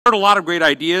heard a lot of great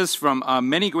ideas from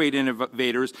many great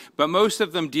innovators, but most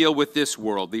of them deal with this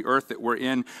world, the Earth that we're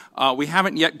in. We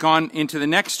haven't yet gone into the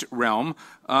next realm,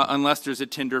 unless there's a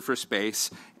Tinder for space.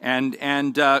 And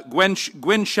Gwynne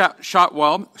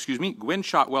Shotwell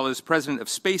is president of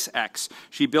SpaceX.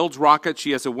 She builds rockets.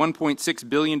 She has a $1.6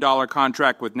 billion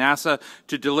contract with NASA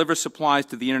to deliver supplies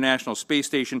to the International Space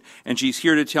Station, and she's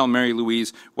here to tell Mary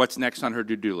Louise what's next on her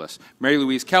to-do list. Mary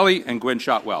Louise Kelly and Gwynne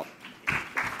Shotwell.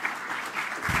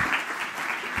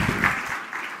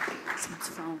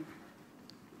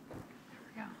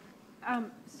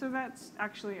 So that's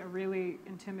actually a really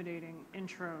intimidating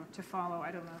intro to follow.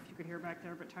 I don't know if you could hear back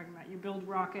there, but talking about you build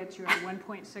rockets, you have a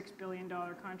 $1.6 billion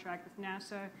contract with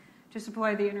NASA to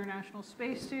supply the International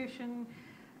Space Station.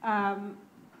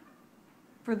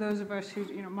 For those of us who,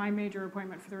 my major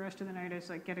appointment for the rest of the night is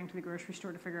like getting to the grocery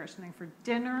store to figure out something for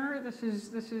dinner. This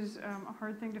is a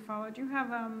hard thing to follow. Do you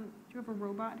have a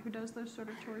robot who does those sort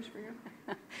of chores for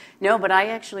you? No, but I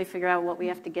actually figure out what we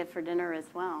have to get for dinner as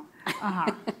well.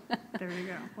 There you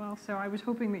go. Well, so I was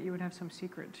hoping that you would have some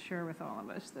secret to share with all of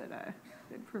us that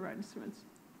provided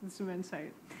some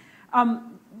insight.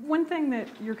 One thing that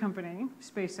your company,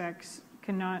 SpaceX,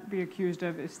 cannot be accused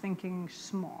of is thinking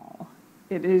small.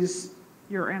 It is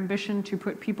your ambition to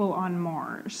put people on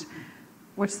Mars.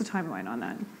 What's the timeline on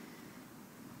that?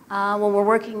 Well, we're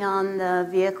working on the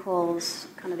vehicles,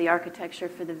 kind of the architecture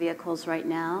for the vehicles right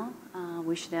now.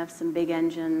 We should have some big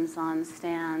engines on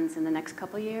stands in the next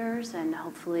couple years, and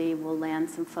hopefully we'll land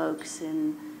some folks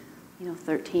in,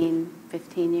 13,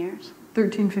 15 years.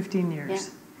 13, 15 years.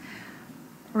 Yeah.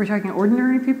 Are we talking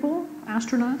ordinary people,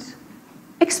 astronauts?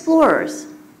 Explorers,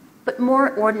 but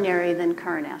more ordinary than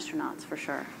current astronauts, for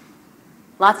sure.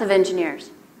 Lots of engineers.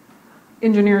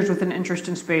 Engineers with an interest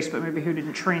in space, but maybe who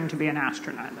didn't train to be an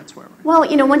astronaut. That's where we're...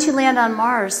 Well, once you land on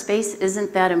Mars, space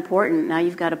isn't that important. Now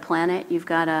you've got a planet. You've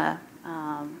got to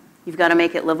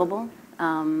make it livable.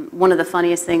 One of the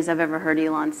funniest things I've ever heard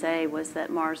Elon say was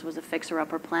that Mars was a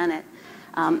fixer-upper planet.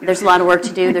 There's a lot of work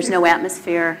to do. There's no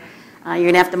atmosphere. You're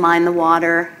going to have to mine the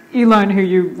water. Elon, who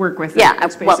you work with at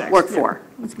SpaceX. Well, work for.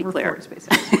 Yeah. Let's be clear. For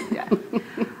SpaceX. Yeah.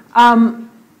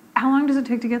 How long does it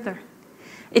take to get there?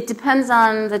 It depends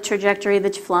on the trajectory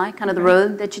that you fly, kind of the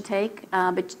road that you take.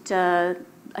 But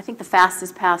I think the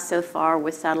fastest pass so far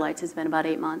with satellites has been about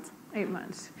 8 months. 8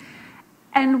 months.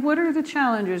 And what are the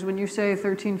challenges when you say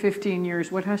 13, 15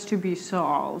 years? What has to be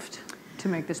solved to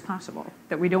make this possible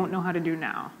that we don't know how to do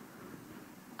now?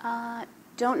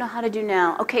 Don't know how to do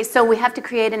now. Okay, so we have to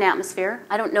create an atmosphere.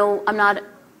 I don't know.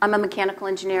 I'm a mechanical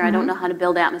engineer. Mm-hmm. I don't know how to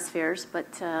build atmospheres,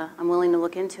 but I'm willing to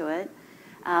look into it.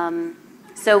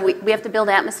 So we have to build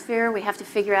atmosphere. We have to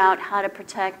figure out how to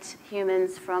protect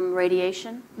humans from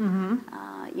radiation. Mm-hmm.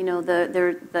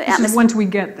 The this is once we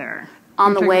get there.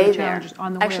 On the way there.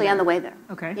 On the way there.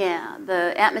 Okay. Yeah,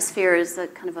 the atmosphere is a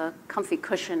kind of a comfy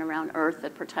cushion around Earth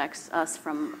that protects us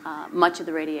from much of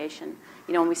the radiation.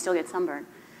 And we still get sunburn.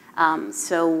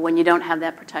 So when you don't have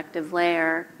that protective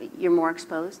layer, you're more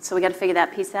exposed. So we got to figure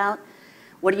that piece out.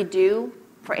 What do you do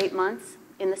for 8 months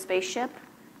in the spaceship?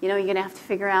 You're going to have to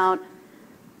figure out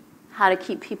how to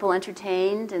keep people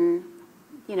entertained and,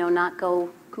 not go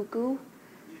cuckoo.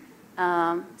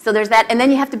 So there's that. And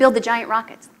then you have to build the giant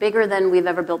rockets, bigger than we've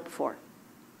ever built before.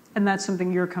 And that's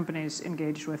something your company's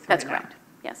engaged with That's right correct. now?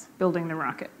 Yes. Building the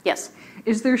rocket? Yes.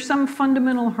 Is there some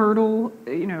fundamental hurdle,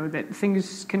 that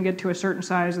things can get to a certain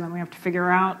size and then we have to figure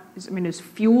out? Is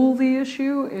fuel the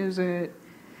issue? Is it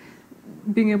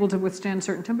being able to withstand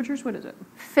certain temperatures? What is it?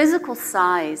 Physical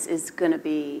size is going to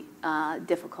be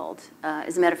difficult.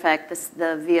 As a matter of fact,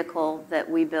 the vehicle that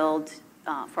we build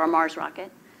for our Mars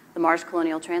rocket, the Mars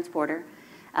Colonial Transporter,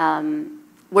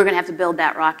 we're going to have to build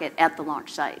that rocket at the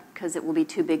launch site because it will be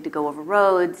too big to go over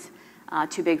roads,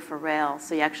 too big for rail.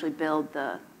 So you actually build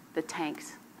the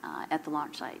tanks at the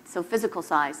launch site. So physical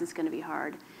size is going to be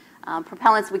hard.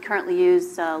 Propellants, we currently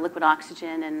use liquid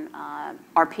oxygen and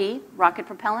RP, rocket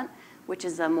propellant, which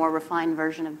is a more refined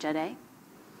version of Jet A.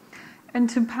 And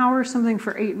to power something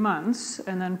for 8 months,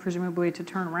 and then presumably to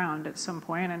turn around at some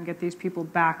point and get these people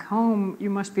back home, you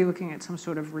must be looking at some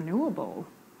sort of renewable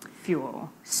fuel.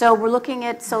 So we're looking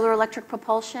at solar electric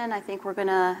propulsion. I think we're going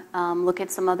to look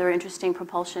at some other interesting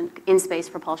propulsion, in-space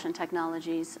propulsion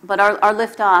technologies. But our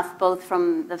liftoff, both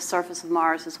from the surface of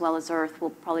Mars as well as Earth, will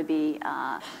probably be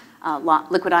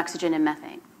liquid oxygen and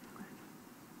methane.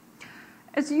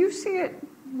 As you see it,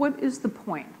 what is the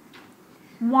point?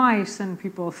 Why send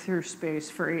people through space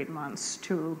for 8 months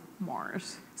to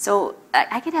Mars? So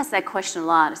I get asked that question a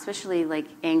lot, especially like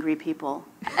angry people.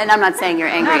 And I'm not saying you're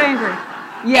angry. Not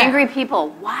angry. Angry people,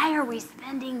 why are we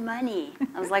spending money?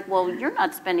 I was like, well, you're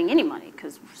not spending any money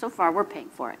because so far we're paying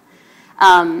for it.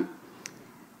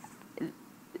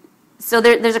 So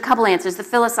there's a couple answers. The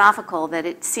philosophical, that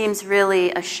it seems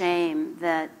really a shame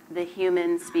that the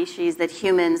human species, that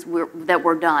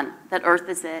we're done, that Earth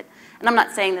is it. And I'm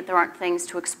not saying that there aren't things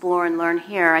to explore and learn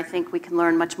here. I think we can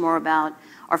learn much more about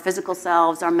our physical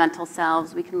selves, our mental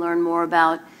selves. We can learn more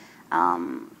about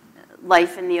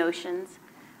life in the oceans.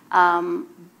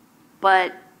 But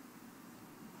it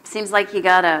seems like you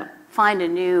gotta find a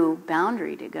new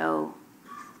boundary to go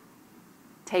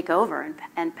take over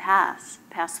and pass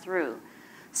through.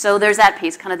 So there's that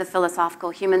piece, kind of the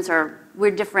philosophical.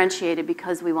 We're differentiated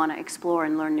because we want to explore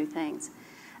and learn new things.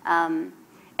 And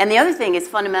the other thing is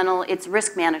fundamental, it's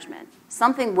risk management.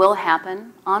 Something will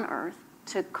happen on Earth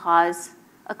to cause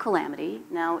a calamity.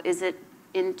 Now, is it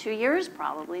in 2 years?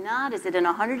 Probably not. Is it in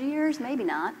 100 years? Maybe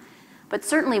not. But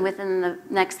certainly within the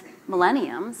next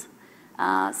millenniums,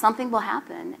 something will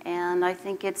happen. And I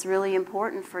think it's really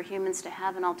important for humans to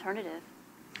have an alternative.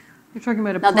 You're talking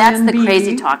about a now plan that's the B.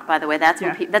 crazy talk, by the way. That's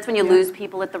when you lose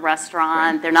people at the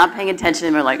restaurant. Right. They're not paying attention.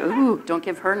 And they're like, ooh, don't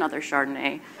give her another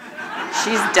Chardonnay.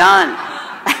 She's done.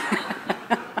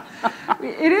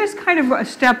 It is kind of a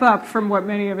step up from what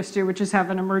many of us do, which is have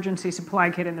an emergency supply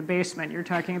kit in the basement. You're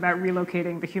talking about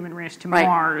relocating the human race to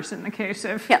Mars in the case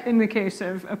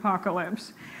of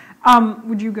apocalypse.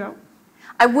 Would you go?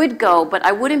 I would go, but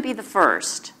I wouldn't be the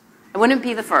first.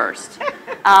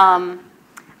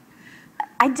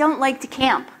 I don't like to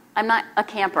camp. I'm not a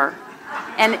camper.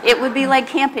 And it would be like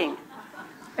camping.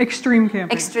 Extreme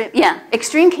camping.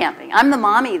 Extreme camping. I'm the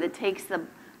mommy that takes the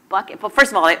bucket. Well,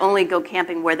 first of all, I only go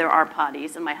camping where there are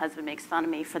potties, and my husband makes fun of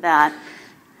me for that.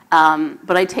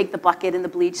 But I take the bucket and the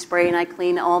bleach spray, and I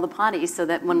clean all the potties so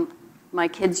that when my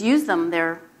kids use them,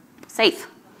 they're safe.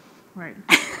 Right.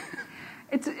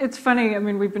 It's funny, I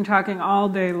mean, we've been talking all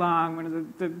day long. One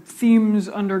of the themes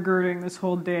undergirding this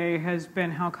whole day has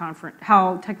been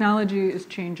how technology is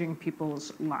changing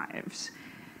people's lives.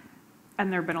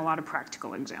 And there have been a lot of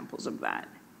practical examples of that.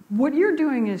 What you're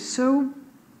doing is so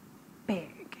big.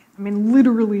 I mean,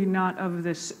 literally not of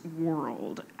this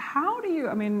world. How do you,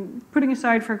 I mean, putting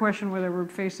aside for a question whether we're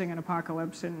facing an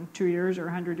apocalypse in 2 years or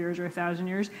 100 years or 1,000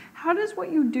 years, how does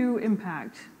what you do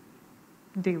impact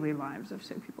daily lives of,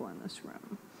 say, people in this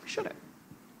room? Should it?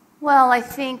 Well, I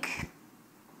think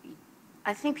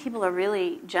people are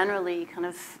really generally kind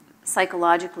of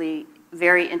psychologically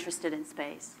very interested in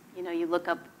space. You know, you look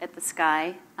up at the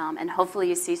sky, and hopefully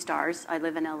you see stars. I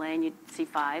live in LA, and you see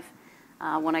 5.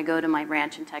 When I go to my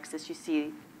ranch in Texas, you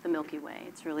see the Milky Way.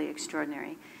 It's really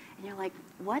extraordinary. And you're like,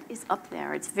 what is up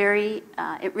there? It's very,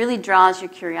 it really draws your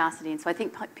curiosity. And so I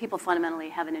think people fundamentally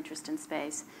have an interest in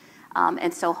space.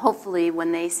 And so hopefully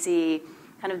when they see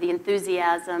kind of the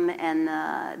enthusiasm and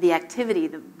the activity,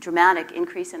 the dramatic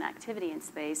increase in activity in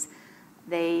space,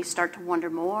 they start to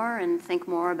wonder more and think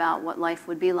more about what life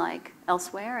would be like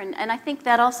elsewhere. And I think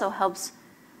that also helps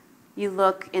you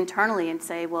look internally and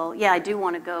say, well, yeah, I do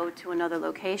want to go to another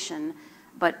location,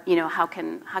 but you know, how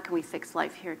can we fix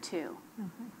life here too?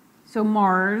 Mm-hmm. So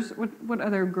Mars, what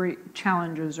other great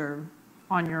challenges are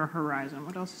on your horizon?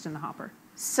 What else is in the hopper?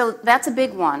 So that's a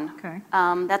big one. Okay.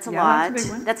 That's a lot. That's a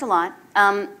big one. That's a lot.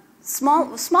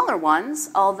 Smaller ones,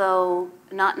 although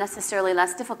not necessarily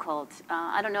less difficult.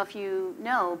 I don't know if you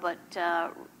know, but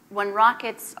when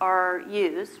rockets are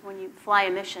used, when you fly a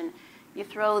mission, you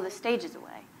throw the stages away.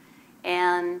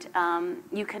 And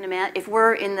you can imagine, if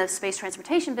we're in the space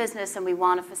transportation business and we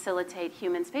want to facilitate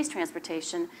human space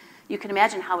transportation, you can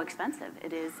imagine how expensive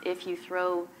it is if you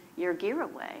throw your gear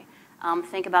away.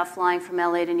 Think about flying from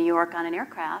LA to New York on an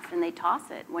aircraft and they toss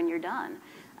it when you're done.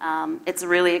 It's a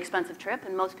really expensive trip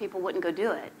and most people wouldn't go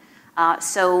do it.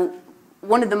 So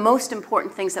one of the most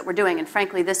important things that we're doing, and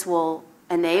frankly this will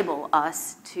enable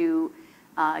us to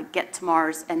get to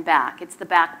Mars and back. It's the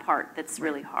back part that's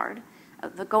really hard.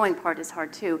 The going part is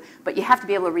hard too, but you have to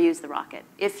be able to reuse the rocket.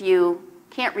 If you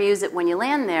can't reuse it when you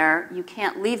land there, you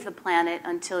can't leave the planet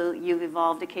until you've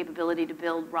evolved a capability to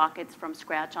build rockets from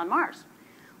scratch on Mars.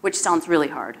 Which sounds really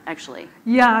hard, actually.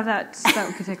 Yeah, that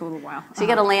could take a little while. So you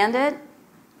got to land it,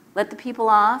 let the people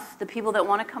off. The people that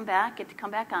want to come back get to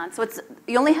come back on. So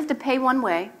you only have to pay one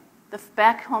way. The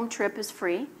back home trip is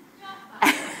free.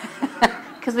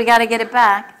 Because we got to get it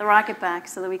back, the rocket back,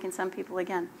 so that we can send people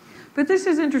again. But this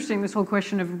is interesting, this whole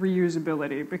question of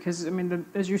reusability, because, I mean,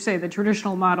 as you say, the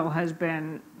traditional model has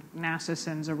been NASA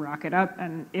sends a rocket up,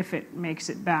 and if it makes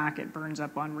it back, it burns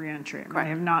up on reentry. I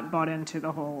have not bought into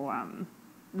the whole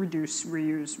reduce,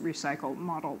 reuse, recycle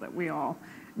model that we all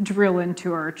drill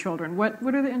into our children. What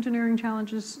are the engineering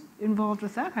challenges involved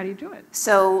with that? How do you do it?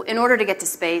 So in order to get to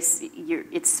space,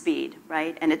 it's speed,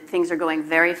 right? And things are going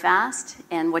very fast,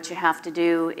 and what you have to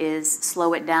do is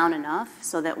slow it down enough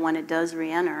so that when it does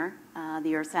re-enter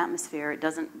the Earth's atmosphere, it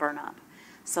doesn't burn up.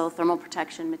 So thermal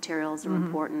protection materials are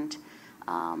important.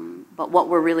 But what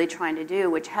we're really trying to do,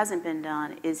 which hasn't been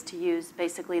done, is to use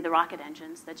basically the rocket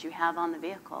engines that you have on the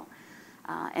vehicle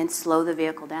and slow the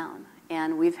vehicle down.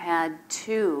 And we've had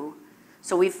 2,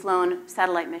 so we've flown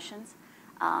satellite missions,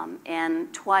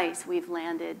 and twice we've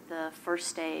landed the first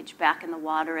stage back in the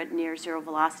water at near zero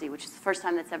velocity, which is the first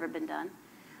time that's ever been done.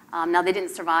 Now, they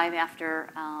didn't survive after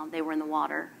they were in the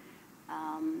water.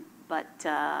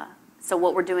 So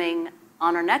what we're doing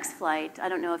on our next flight, I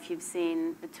don't know if you've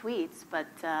seen the tweets, but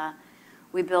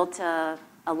we built a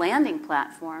landing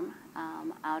platform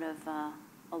out of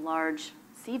a large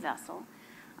sea vessel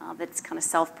that's kind of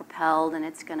self-propelled, and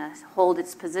it's going to hold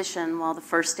its position while the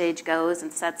first stage goes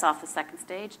and sets off the second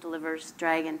stage, delivers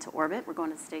Dragon to orbit. We're going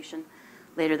to the station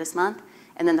later this month.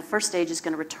 And then the first stage is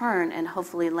going to return and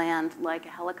hopefully land like a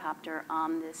helicopter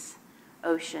on this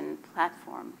ocean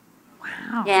platform.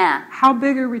 Wow. Yeah. How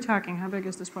big are we talking? How big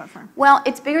is this platform? Well,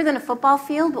 it's bigger than a football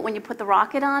field, but when you put the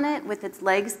rocket on it with its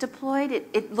legs deployed,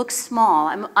 it looks small.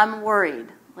 I'm worried.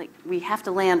 Like, we have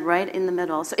to land right in the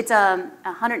middle. So it's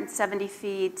 170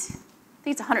 feet, I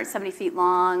think it's 170 feet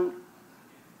long,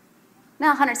 no,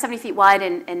 170 feet wide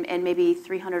and maybe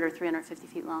 300 or 350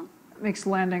 feet long. It makes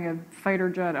landing a fighter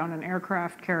jet on an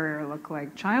aircraft carrier look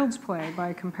like child's play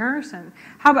by comparison.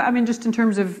 How about, I mean, just in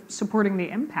terms of supporting the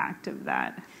impact of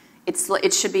that?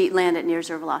 It should be land at near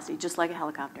zero velocity, just like a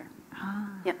helicopter. Ah.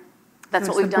 Yep. That's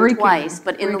So what we've it's the done braking- twice,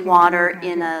 but in the braking water impact,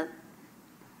 in yeah. a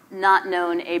not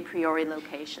known a priori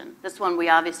location. This one we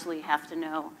obviously have to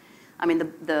know. I mean,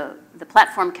 the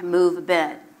platform can move a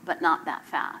bit, but not that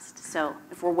fast. So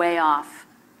if we're way off,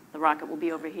 the rocket will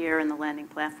be over here and the landing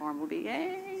platform will be,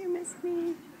 hey, you missed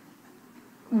me.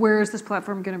 Where is this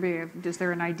platform going to be? Is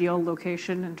there an ideal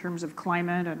location in terms of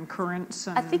climate and currents?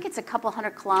 And I think it's a couple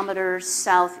 100 kilometers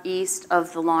southeast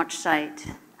of the launch site.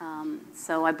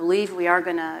 So I believe we are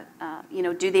going to,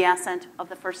 do the ascent of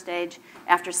the first stage.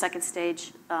 After second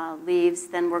stage leaves,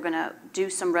 then we're going to do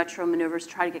some retro maneuvers,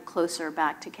 try to get closer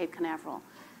back to Cape Canaveral.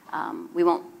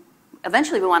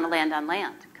 Eventually we want to land on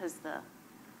land because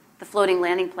the floating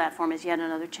landing platform is yet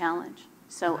another challenge.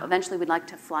 So eventually we'd like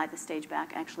to fly the stage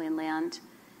back actually and land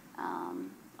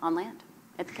on land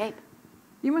at the Cape.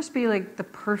 You must be like the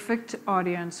perfect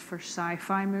audience for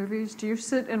sci-fi movies. Do you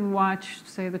sit and watch,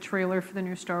 say, the trailer for the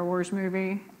new Star Wars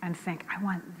movie and think, I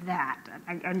want that,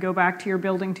 and go back to your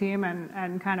building team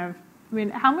and kind of, I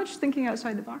mean, how much thinking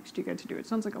outside the box do you get to do? It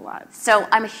sounds like a lot. So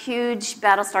I'm a huge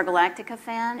Battlestar Galactica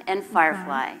fan and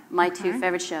Firefly, my two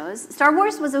favorite shows. Star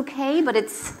Wars was okay, but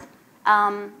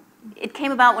it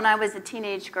came about when I was a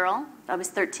teenage girl. I was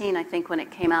 13, I think, when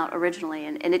it came out originally,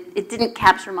 and it didn't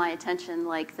capture my attention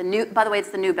like the new, by the way, it's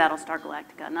the new Battlestar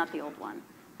Galactica, not the old one,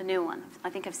 the new one. I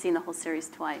think I've seen the whole series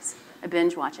twice. I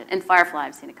binge watch it. And Firefly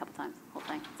I've seen a couple times, the whole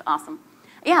thing. It's awesome.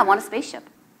 Yeah, I want a spaceship.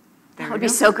 That would be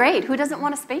so great. Who doesn't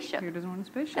want a spaceship? Who doesn't want a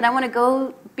spaceship? And I want to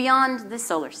go beyond the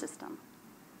solar system.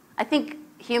 I think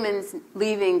humans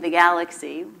leaving the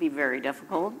galaxy would be very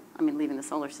difficult. I mean, leaving the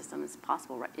solar system is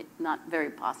possible, right? Not very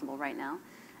possible right now.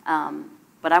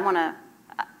 But I want to,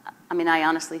 I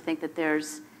honestly think that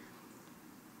there's,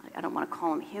 I don't want to call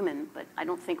them human, but I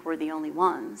don't think we're the only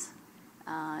ones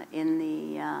in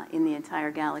the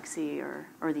entire galaxy or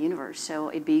the universe. So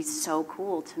it'd be so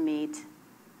cool to meet,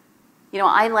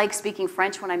 I like speaking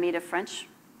French when I meet a French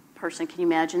person. Can you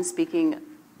imagine speaking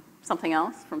something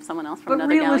else from someone else from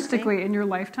another galaxy? But realistically, in your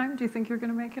lifetime, do you think you're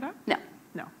going to make it up? No.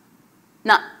 No.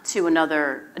 Not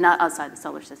outside the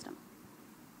solar system.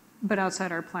 But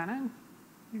outside our planet?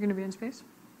 You're going to be in space?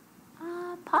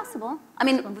 Possible. I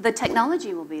mean, the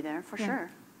technology will be there for sure.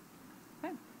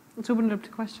 Okay. Let's open it up to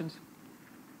questions.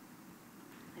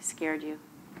 I scared you.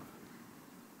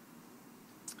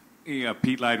 Hey,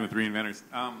 Pete Lyden with Reinventors.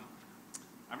 I'm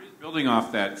just building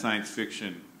off that science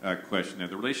fiction question there.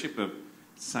 The relationship of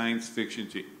science fiction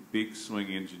to big swing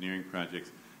engineering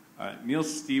projects. Neil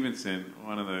Stephenson,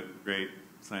 one of the great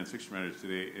science fiction writers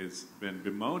today, has been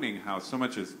bemoaning how so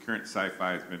much of current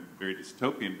sci-fi has been very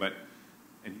dystopian,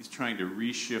 and he's trying to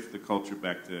reshift the culture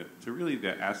back to really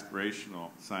the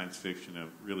aspirational science fiction of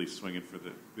really swinging for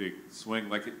the big swing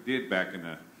like it did back in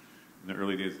the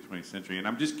early days of the 20th century. And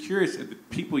I'm just curious, the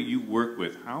people you work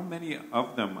with, how many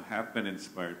of them have been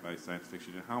inspired by science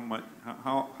fiction, and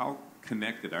how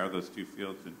connected are those two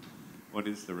fields, and what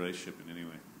is the relationship in any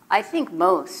way? I think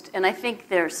most, and I think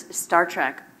there's Star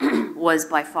Trek was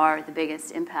by far the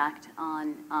biggest impact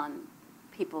on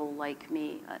people like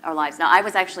me, our lives. Now, I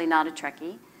was actually not a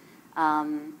Trekkie.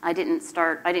 I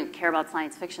didn't care about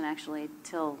science fiction actually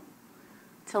till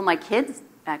my kids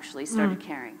actually started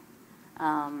caring.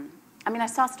 I mean, I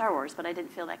saw Star Wars, but I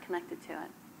didn't feel that connected to it.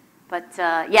 But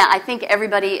yeah, I think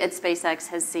everybody at SpaceX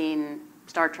has seen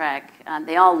Star Trek.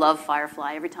 They all love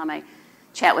Firefly. Every time I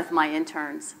chat with my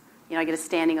interns, you know, I get a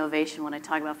standing ovation when I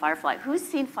talk about Firefly. Who's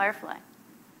seen Firefly?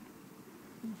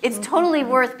 It's totally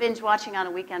worth binge watching on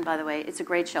a weekend, by the way. It's a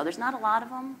great show. There's not a lot of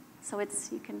them, so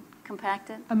you can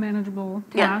compact it. A manageable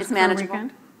task Yeah, it's manageable. for a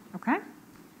weekend? Okay.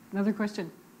 Another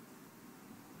question.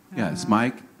 Yeah, it's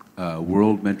Mike,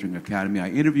 World Mentoring Academy. I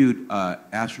interviewed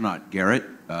astronaut Garrett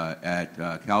at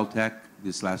Caltech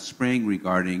this last spring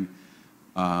regarding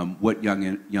what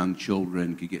young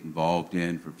children could get involved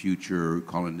in for future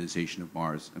colonization of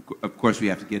Mars. Of course, we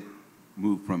have to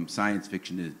move from science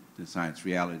fiction to science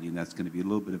reality, and that's going to be a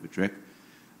little bit of a trick.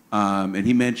 And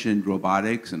he mentioned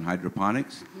robotics and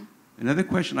hydroponics. Another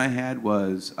question I had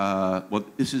was, well,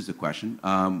 this is the question.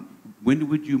 When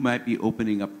would you might be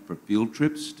opening up for field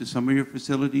trips to some of your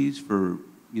facilities for,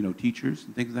 you know, teachers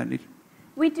and things of that nature?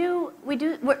 We do.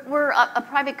 We're a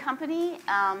private company,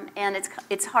 and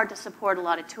it's hard to support a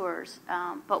lot of tours.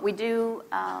 But we do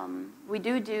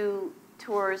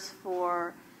tours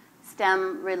for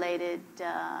STEM-related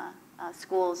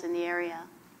schools in the area.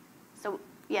 So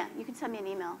yeah, you can send me an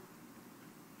email,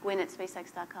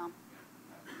 Gwynne@spacex.com.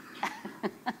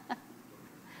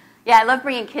 Yeah, I love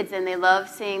bringing kids in. They love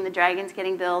seeing the Dragons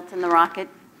getting built and the rocket.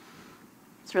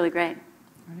 It's really great.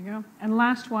 There you go. And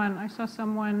last one, I saw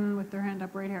someone with their hand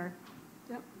up right here.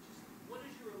 Yep. What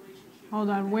is your relationship?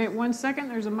 Hold on, wait 1 second.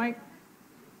 There's a mic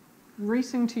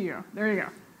racing to you. There you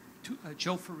go.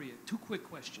 Joe Faria, 2 quick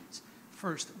questions.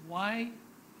 First, why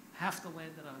have to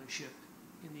land it on a ship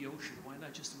in the ocean? Why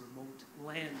not just a remote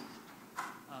land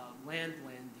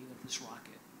landing of this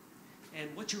rocket? And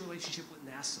what's your relationship with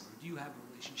NASA? Or do you have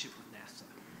a relationship with NASA?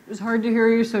 It was hard to hear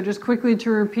you, so just quickly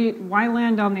to repeat, why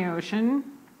land on the ocean?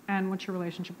 And what's your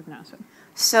relationship with NASA?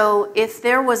 So if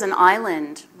there was an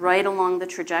island right along the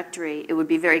trajectory, it would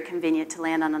be very convenient to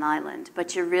land on an island.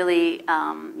 But you're really,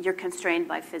 you're constrained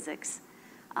by physics.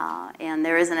 And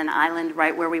there isn't an island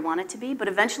right where we want it to be. But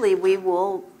eventually we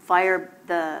will fire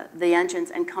the engines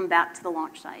and come back to the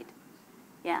launch site.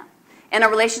 Yeah. And our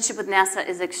relationship with NASA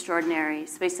is extraordinary.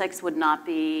 SpaceX would not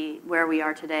be where we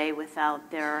are today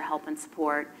without their help and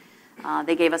support.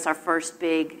 They gave us our first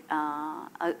big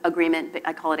agreement.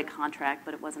 I call it a contract,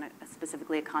 but it wasn't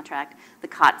specifically a contract. The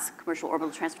COTS, Commercial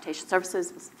Orbital Transportation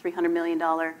Services, was a $300 million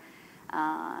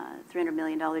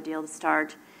deal to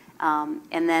start.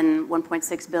 And then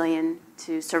 $1.6 billion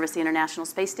to service the International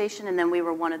Space Station. And then we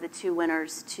were one of the 2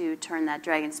 winners to turn that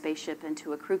Dragon spaceship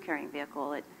into a crew-carrying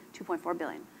vehicle at $2.4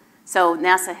 billion. So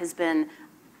NASA has been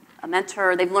a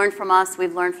mentor. They've learned from us,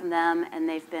 we've learned from them, and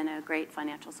they've been a great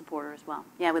financial supporter as well.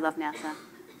 Yeah, we love NASA.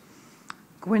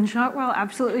 Gwynne Shotwell,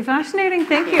 absolutely fascinating.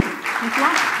 Thank you. Thanks a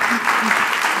lot.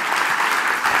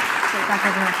 Back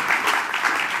over here.